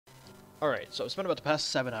Alright, so I spent about the past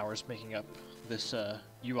 7 hours making up this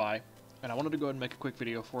UI, and I wanted to go ahead and make a quick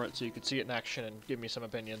video for it so you could see it in action and give me some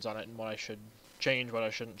opinions on it and what I should change, what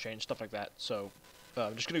I shouldn't change, stuff like that. So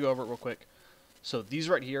I'm just going to go over it real quick. So these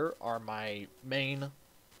right here are my main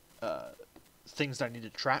things that I need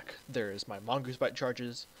to track. There is my Mongoose Bite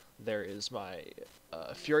charges, there is my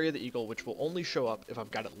Fury of the Eagle, which will only show up if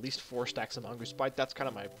I've got at least 4 stacks of Mongoose Bite. That's kind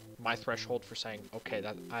of my threshold for saying, okay,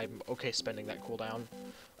 that I'm okay spending that cooldown.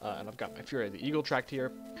 And I've got my Fury of the Eagle tracked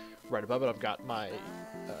here. Right above it, I've got my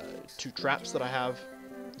 2 traps that I have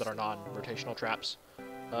that are non-rotational traps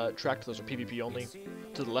tracked. Those are PvP only.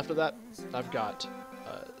 To the left of that, I've got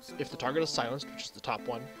if the target is silenced, which is the top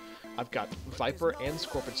one. I've got Viper and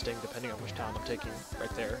Scorpion Sting, depending on which talent I'm taking, right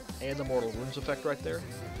there, and the Mortal Wounds effect right there,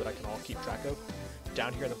 that I can all keep track of.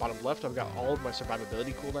 Down here in the bottom left, I've got all of my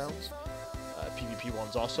survivability cooldowns, PvP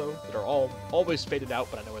ones also, that are all always faded out,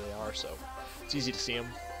 but I know where they are, so it's easy to see them.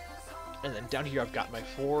 And then down here, I've got my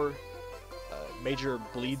 4 major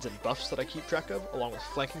bleeds and buffs that I keep track of, along with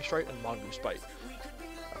Flanking Strike and Mongoose Bite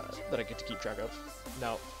that I get to keep track of.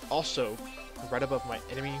 Now, also, right above my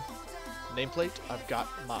enemy nameplate, I've got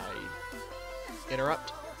my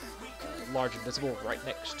Interrupt, large and visible, right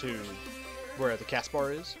next to where the cast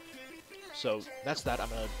bar is. So that's that. I'm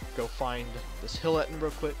going to go find this Hilleton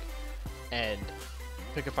real quick and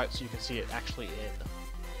pick a fight so you can see it actually in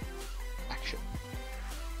action.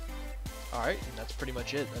 Alright, and that's pretty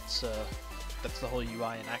much it. That's the whole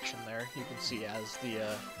UI in action there. You can see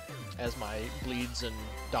as my bleeds and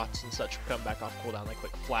dots and such come back off cooldown, they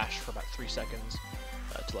quick flash for about 3 seconds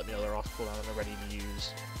to let me know they're off cooldown and they're ready to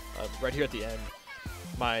use. Right here at the end,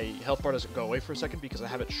 my health bar doesn't go away for a second because I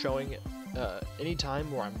have it showing any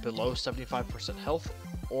time where I'm below 75% health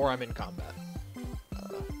or I'm in combat.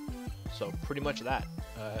 So pretty much that.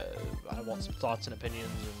 I want some thoughts and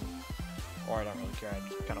opinions, or I don't really care. I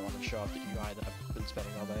just kind of want to show off the UI that I've been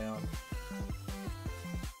spending all day on.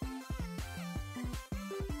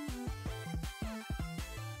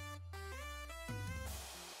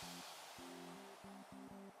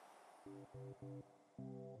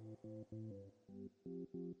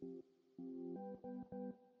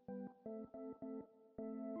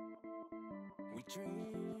 We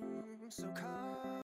dream so calm.